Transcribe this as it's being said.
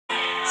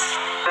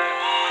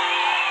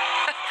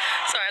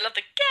Sorry, I love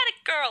the get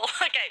it, girl.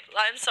 Okay,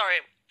 I'm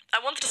sorry. I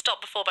wanted to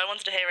stop before, but I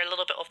wanted to hear a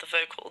little bit of the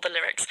vocal, the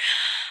lyrics.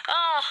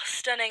 Ah,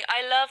 stunning.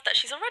 I love that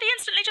she's already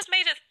instantly just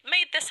made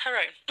this her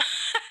own.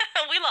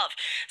 We love.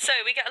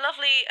 So we get a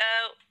lovely,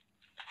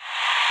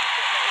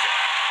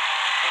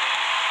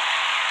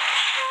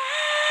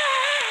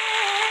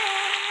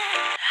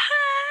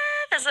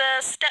 there's a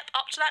step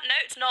up to that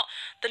note. It's not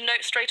the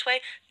note straight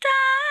away. Da,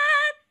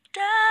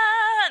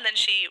 da, and then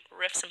she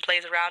riffs and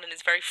plays around and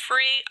is very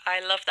free. I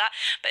love that.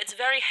 But it's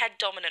very head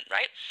dominant,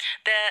 right?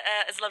 There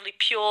is lovely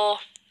pure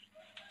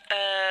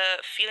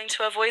feeling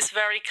to her voice,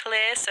 very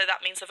clear, so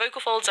that means the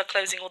vocal folds are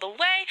closing all the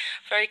way,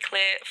 very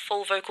clear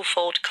full vocal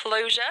fold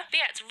closure. But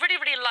yeah, it's really,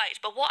 really light,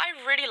 but what I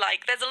really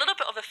like, there's a little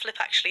bit of a flip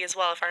actually as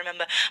well, if I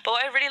remember, but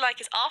what I really like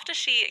is after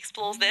she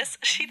explores this,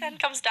 she then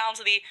comes down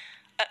to the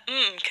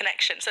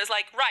connection. So it's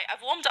like, right,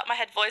 I've warmed up my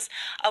head voice,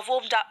 I've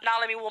warmed up, now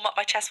let me warm up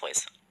my chest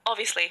voice.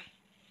 Obviously,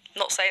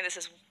 not saying this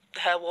is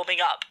her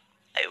warming up,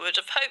 I would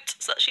have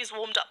hoped that she's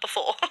warmed up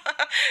before,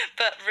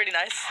 but really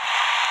nice.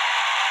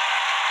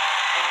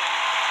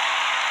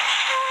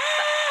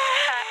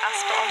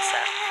 Asper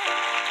onset.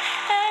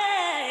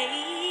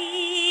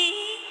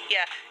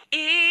 Yeah.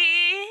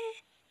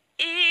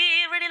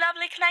 Really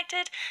lovely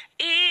connected.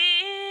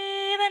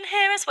 Then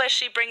here is where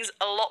she brings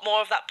a lot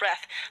more of that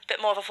breath, a bit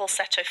more of a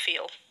falsetto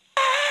feel.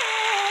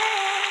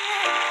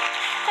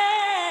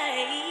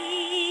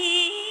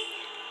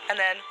 And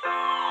then.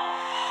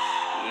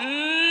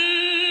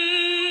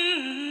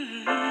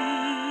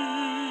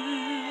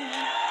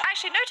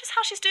 Actually, notice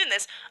how she's doing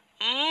this.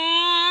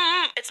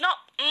 It's not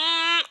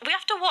we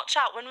have to watch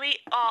out when we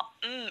are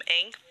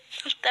ing.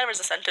 There is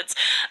a sentence.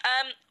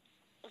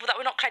 That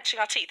we're not clenching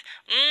our teeth.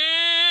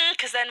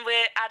 Because then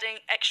we're adding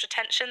extra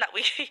tension that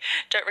we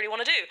don't really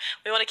want to do.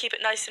 We want to keep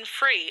it nice and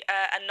free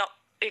and not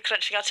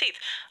clenching our teeth.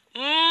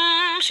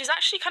 She's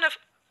actually kind of.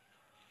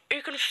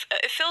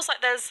 It feels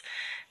like there's.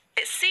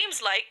 It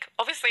seems like,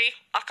 obviously,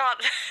 I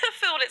can't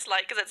feel what it's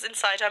like because it's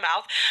inside her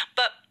mouth,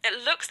 but it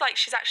looks like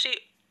she's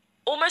actually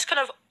almost kind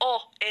of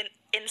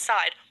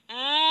inside.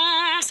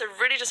 So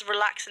really just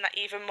relaxing that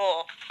even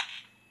more.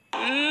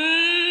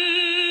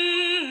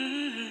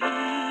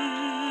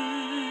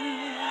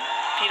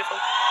 Beautiful.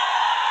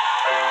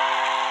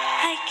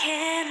 I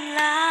can't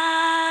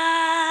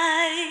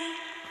lie.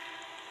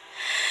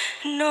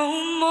 No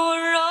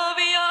more of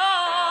your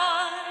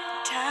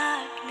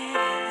darkness.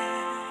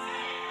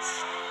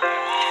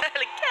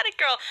 Get it,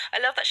 girl. I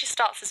love that she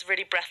starts this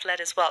really breath-led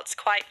as well. It's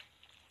quite.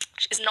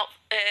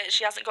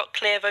 She hasn't got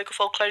clear vocal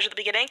fold closure at the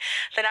beginning.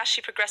 Then as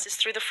she progresses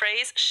through the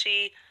phrase,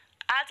 she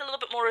adds a little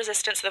bit more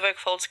resistance so the vocal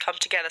folds come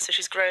together, so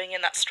she's growing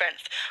in that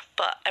strength,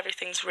 but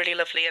everything's really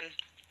lovely and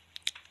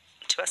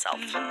to herself.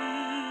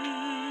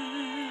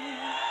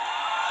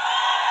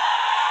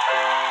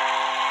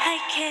 I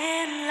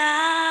can't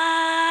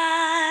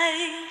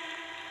lie.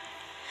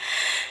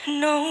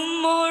 No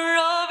more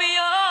of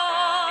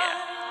your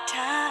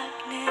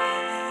darkness.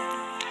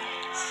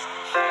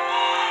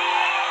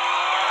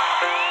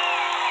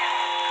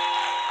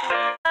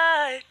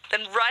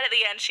 Then right at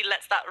the end, she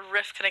lets that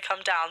riff kind of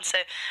come down. So,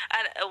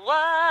 and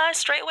what?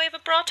 Straight away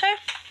vibrato.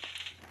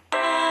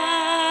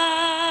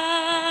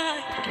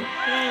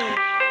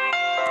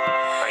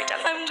 Very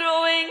delicate. I'm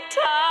growing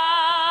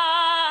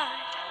tired,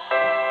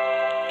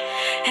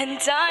 and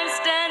time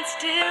stands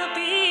still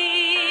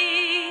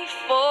before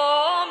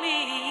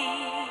me.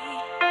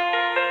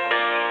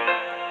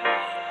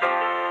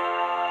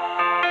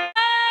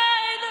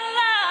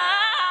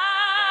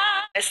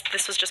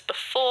 This was just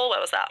before. Where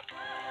was that?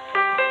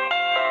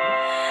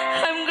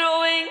 I'm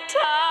growing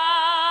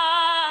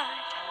tired.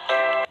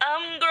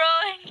 I'm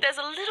growing. There's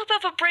a little bit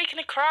of a break and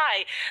a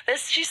cry.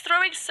 She's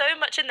throwing so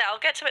much in there. I'll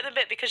get to it in a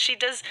bit because she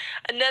does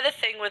another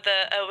thing with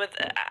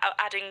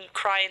adding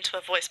cry into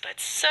her voice, but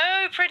it's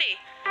so pretty.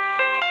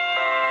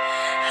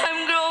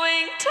 I'm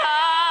growing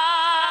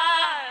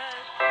tired,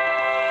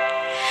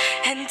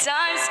 and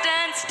time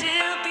stands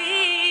still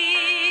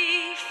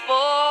before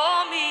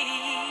me.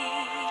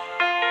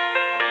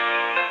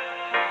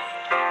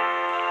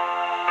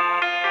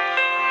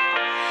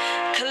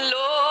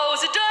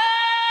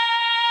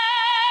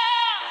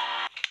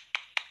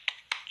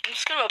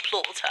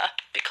 Applaud her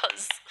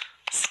because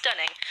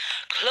stunning.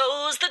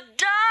 Close the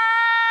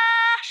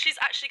door. She's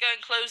actually going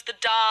close the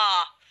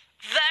door.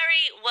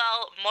 Very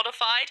well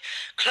modified.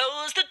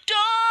 Close the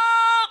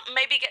door.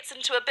 Maybe gets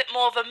into a bit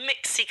more of a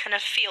mixy kind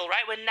of feel,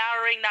 right? We're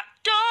narrowing that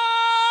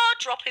door,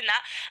 dropping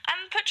that,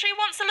 and Putri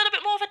wants a little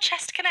bit more of a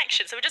chest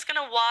connection, so we're just going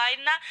to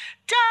widen that.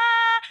 Da.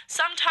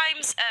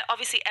 Sometimes,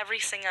 obviously, every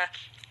singer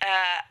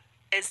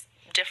is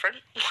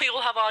different. We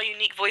all have our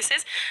unique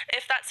voices.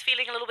 If that's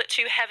feeling a little bit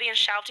too heavy and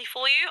shouty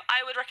for you,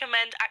 I would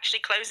recommend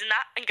actually closing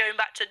that and going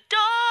back to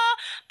da.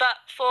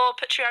 But for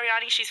Putri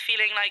Ariani, she's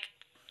feeling like,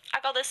 I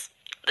got this.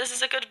 This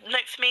is a good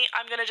note for me.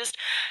 I'm going to just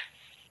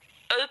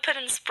open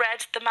and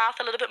spread the mouth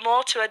a little bit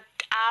more to a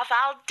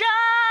aval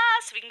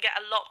da, so we can get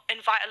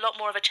invite a lot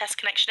more of a chest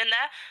connection in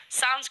there.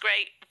 Sounds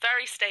great.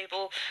 Very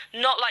stable.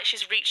 Not like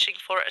she's reaching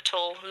for it at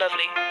all.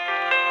 Lovely.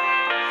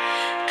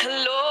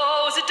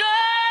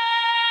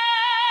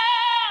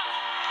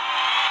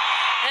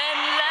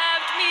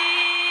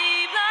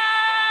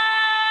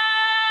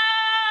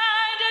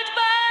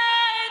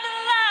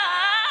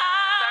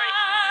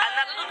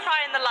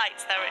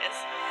 There it is.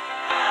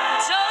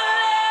 Don't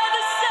let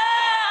the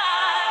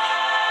sun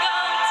go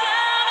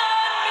down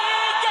on me,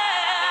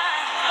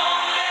 yeah.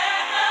 Don't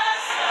let the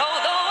sun.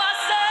 Although I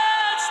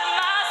searched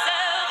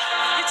myself,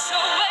 it's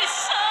always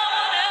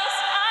someone else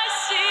I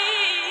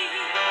see.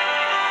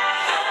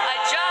 I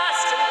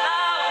just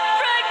allow a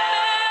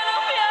fragment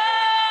of your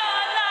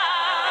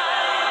life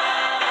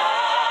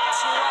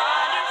to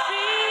wander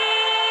free.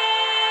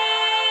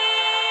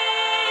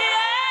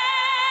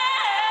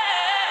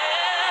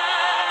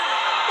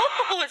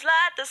 Ooh, it's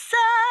like the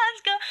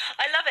sun's go.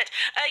 I love it.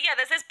 Yeah,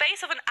 there's this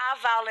base of an a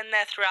vowel in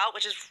there throughout,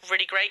 which is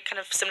really great, kind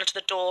of similar to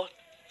the door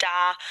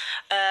da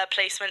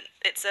placement.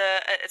 It's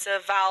a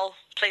vowel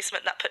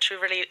placement that Putri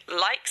really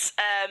likes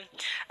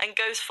and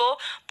goes for.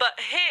 But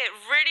here,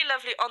 really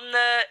lovely on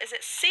the, is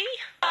it C?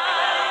 To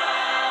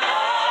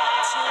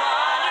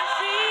wander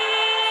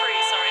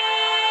free, sorry.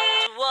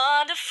 To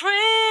wander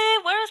free,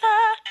 where is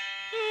that?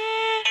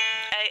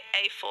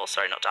 A4,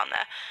 sorry, not down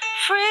there.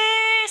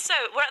 Free. So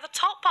we're at the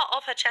top part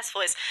of her chest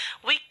voice.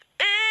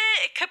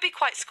 It could be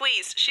quite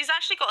squeezed. She's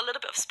actually got a little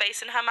bit of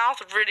space in her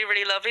mouth, really,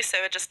 really lovely,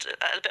 so just a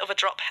bit of a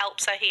drop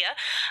helps her here.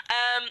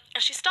 And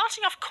she's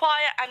starting off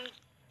quiet and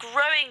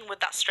growing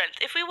with that strength.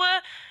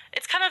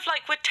 It's kind of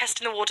like we're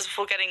testing the waters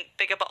before getting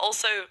bigger, but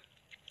also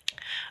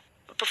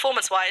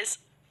performance-wise,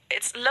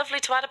 it's lovely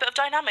to add a bit of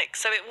dynamic,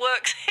 so it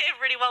works here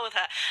really well with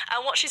her.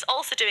 And what she's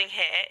also doing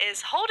here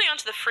is holding on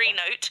to the free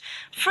note,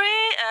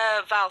 free,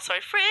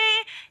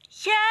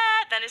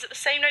 yeah, then is it the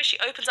same note? She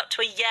opens up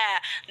to a yeah.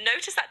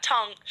 Notice that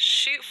tongue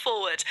shoot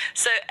forward.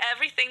 So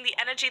everything, the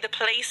energy, the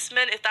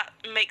placement, if that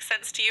makes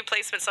sense to you,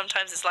 placement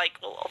sometimes is like,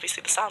 well,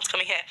 obviously the sound's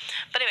coming here.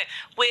 But anyway,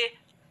 we're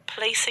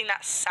placing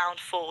that sound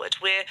forward.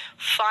 We're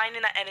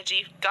finding that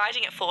energy,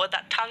 guiding it forward.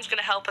 That tongue's going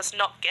to help us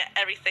not get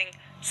everything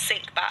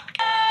sink back.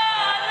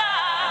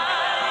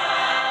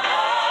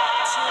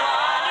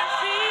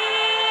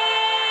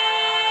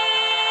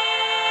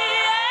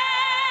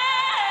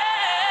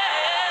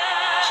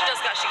 She does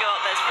actually go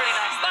up there. It's really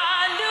nice though.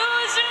 By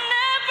losing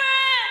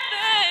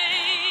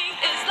everything,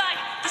 it's like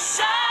the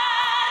sun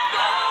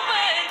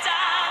going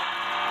down.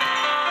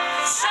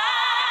 Sun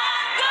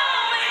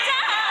going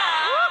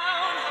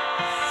down.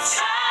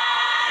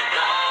 Sun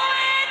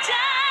going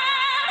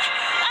down.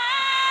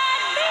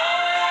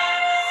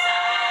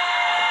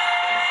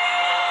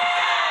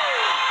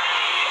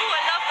 Oh,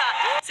 I love that.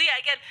 So yeah,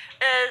 again,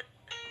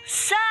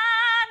 sun,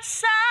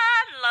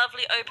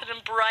 lovely, open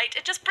and bright.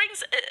 It just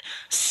brings,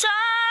 sun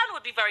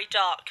would be very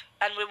dark,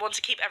 and we want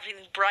to keep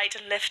everything bright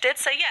and lifted.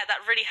 So yeah,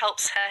 that really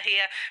helps her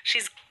here.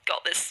 She's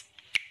got this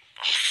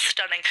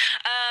stunning.